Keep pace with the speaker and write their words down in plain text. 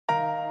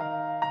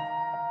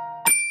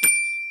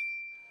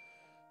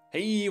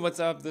Hey, what's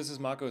up? This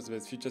is Marcus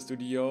with Future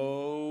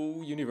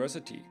Studio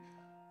University.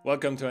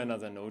 Welcome to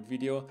another Node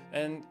video,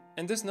 and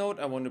in this Node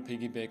I want to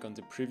piggyback on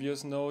the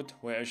previous Node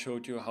where I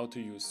showed you how to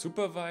use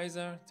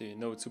Supervisor, the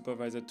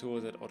node-supervisor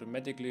tool that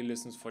automatically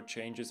listens for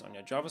changes on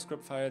your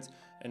JavaScript files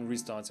and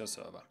restarts your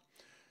server.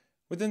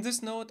 Within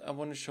this Node I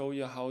want to show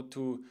you how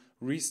to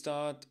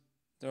restart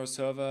your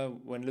server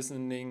when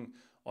listening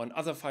on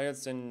other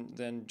files than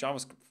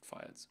JavaScript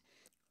files.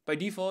 By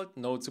default,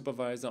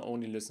 node-supervisor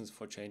only listens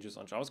for changes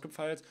on JavaScript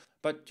files,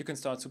 but you can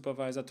start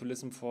supervisor to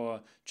listen for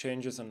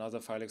changes on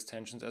other file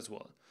extensions as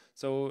well.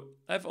 So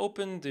I've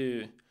opened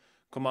the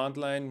command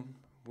line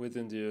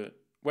within the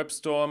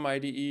WebStorm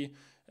IDE,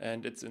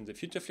 and it's in the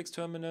FutureFlix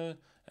terminal,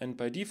 and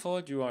by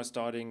default you are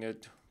starting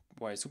it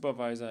by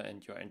supervisor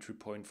and your entry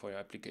point for your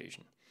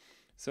application.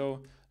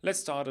 So let's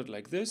start it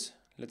like this.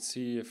 Let's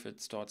see if it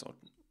starts out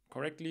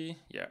correctly.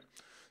 Yeah.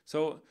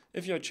 So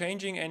if you're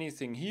changing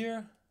anything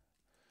here,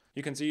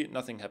 you can see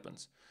nothing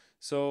happens.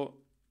 So,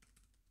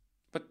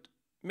 but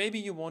maybe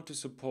you want to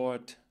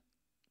support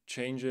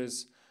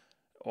changes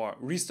or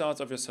restarts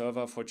of your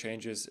server for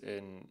changes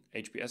in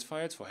HBS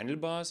files for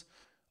handlebars.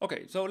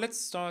 Okay, so let's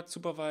start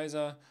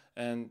supervisor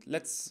and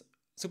let's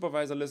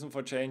supervisor listen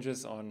for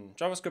changes on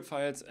JavaScript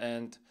files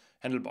and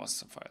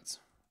handlebars files.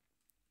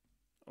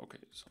 Okay,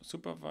 so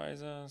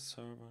supervisor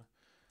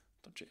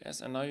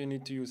server.js, and now you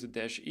need to use a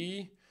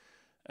 -e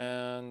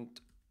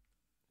and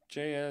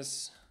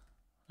JS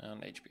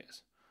and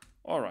HBS.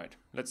 All right,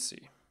 let's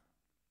see.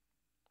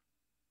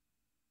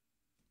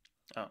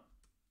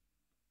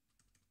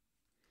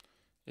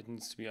 It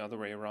needs to be the other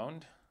way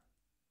around.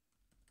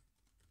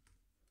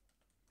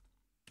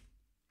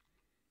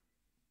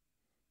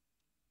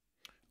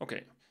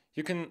 Okay,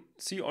 you can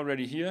see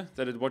already here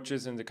that it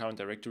watches in the current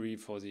directory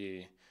for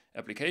the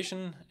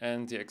application,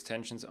 and the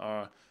extensions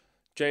are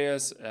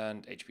JS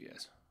and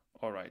HBS.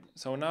 All right,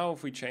 so now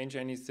if we change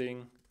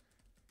anything,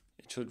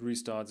 it should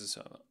restart the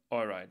server.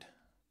 All right.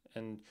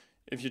 And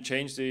if you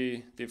change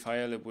the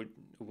file, it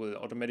will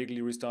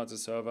automatically restart the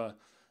server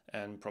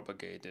and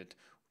propagate it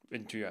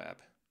into your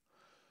app.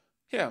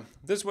 Yeah,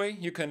 this way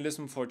you can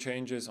listen for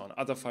changes on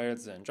other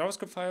files than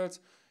JavaScript files.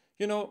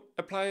 You know,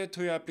 apply it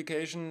to your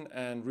application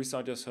and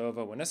restart your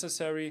server when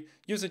necessary.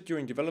 Use it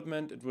during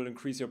development. It will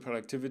increase your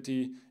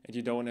productivity and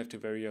you don't have to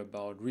worry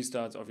about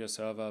restarts of your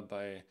server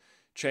by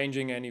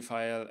changing any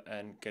file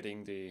and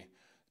getting the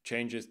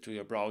changes to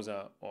your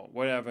browser or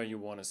wherever you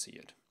want to see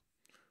it.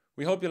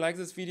 We hope you like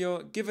this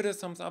video. Give it a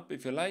thumbs up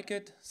if you like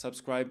it.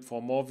 Subscribe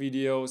for more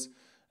videos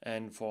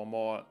and for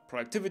more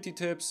productivity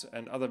tips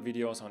and other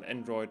videos on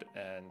Android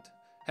and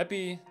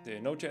Happy, the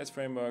Node.js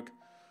framework.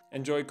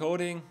 Enjoy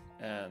coding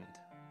and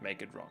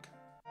make it rock.